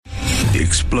The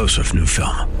explosive new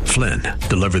film, Flynn,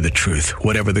 Deliver the Truth,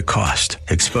 Whatever the Cost,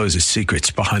 exposes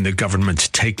secrets behind the government's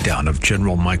takedown of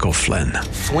General Michael Flynn.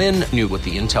 Flynn knew what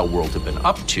the intel world had been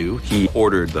up to. He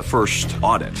ordered the first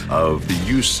audit of the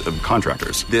use of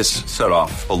contractors. This set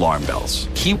off alarm bells.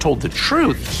 He told the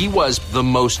truth. He was the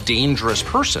most dangerous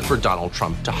person for Donald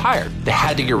Trump to hire. They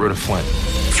had to get rid of Flynn.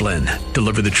 Flynn,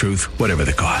 Deliver the Truth, Whatever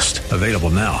the Cost. Available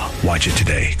now. Watch it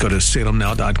today. Go to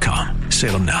salemnow.com.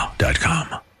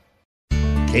 salemnow.com.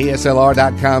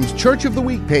 KSLR.com's Church of the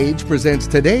Week page presents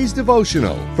today's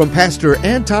devotional from Pastor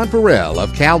Anton Farrell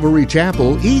of Calvary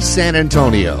Chapel, East San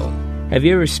Antonio. Have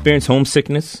you ever experienced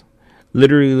homesickness?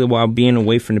 Literally, while being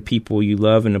away from the people you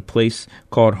love in a place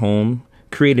called home,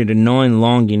 created a gnawing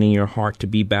longing in your heart to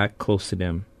be back close to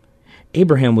them.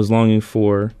 Abraham was longing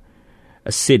for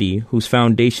a city whose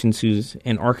foundations, whose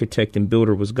an architect and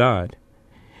builder was God.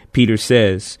 Peter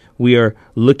says, we are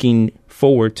looking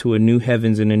forward to a new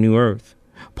heavens and a new earth.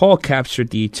 Paul captured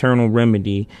the eternal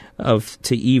remedy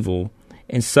to evil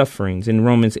and sufferings in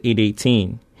Romans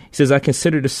 8:18. He says, I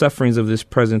consider the sufferings of this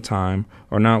present time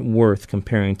are not worth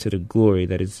comparing to the glory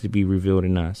that is to be revealed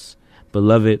in us.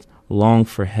 Beloved, long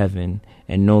for heaven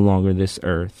and no longer this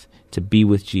earth, to be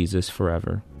with Jesus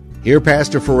forever. Hear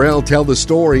Pastor Farrell tell the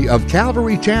story of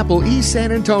Calvary Chapel, East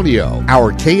San Antonio,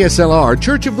 our KSLR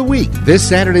Church of the Week, this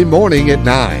Saturday morning at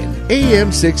 9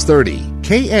 a.m. 630,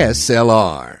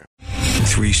 KSLR.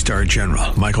 Three-star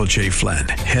General Michael J. Flynn,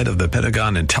 head of the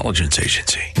Pentagon Intelligence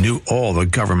Agency, knew all the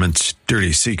government's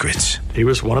dirty secrets. He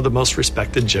was one of the most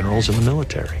respected generals in the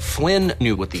military. Flynn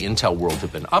knew what the intel world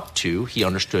had been up to. He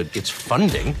understood its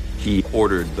funding. He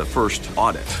ordered the first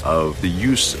audit of the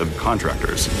use of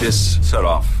contractors. This set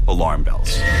off alarm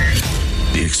bells.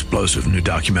 The explosive new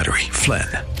documentary, Flynn,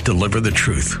 Deliver the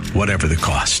Truth, Whatever the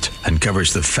Cost,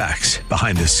 uncovers the facts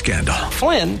behind this scandal.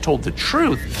 Flynn told the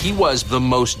truth. He was the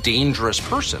most dangerous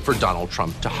person for Donald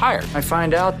Trump to hire. I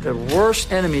find out the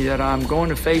worst enemy that I'm going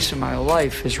to face in my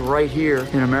life is right here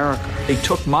in America. They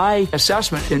took my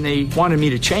assessment and they wanted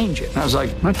me to change it. And I was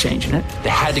like, I'm not changing it. They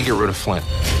had to get rid of Flynn.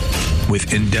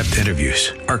 With in-depth interviews,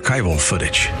 archival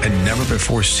footage, and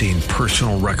never-before-seen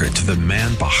personal records of the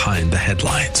man behind the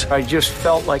headlines. I just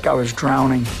felt like I was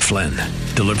drowning. Flynn,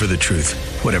 Deliver the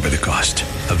Truth, Whatever the Cost.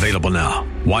 Available now.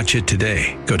 Watch it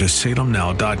today. Go to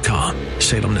salemnow.com.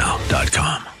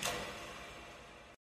 salemnow.com.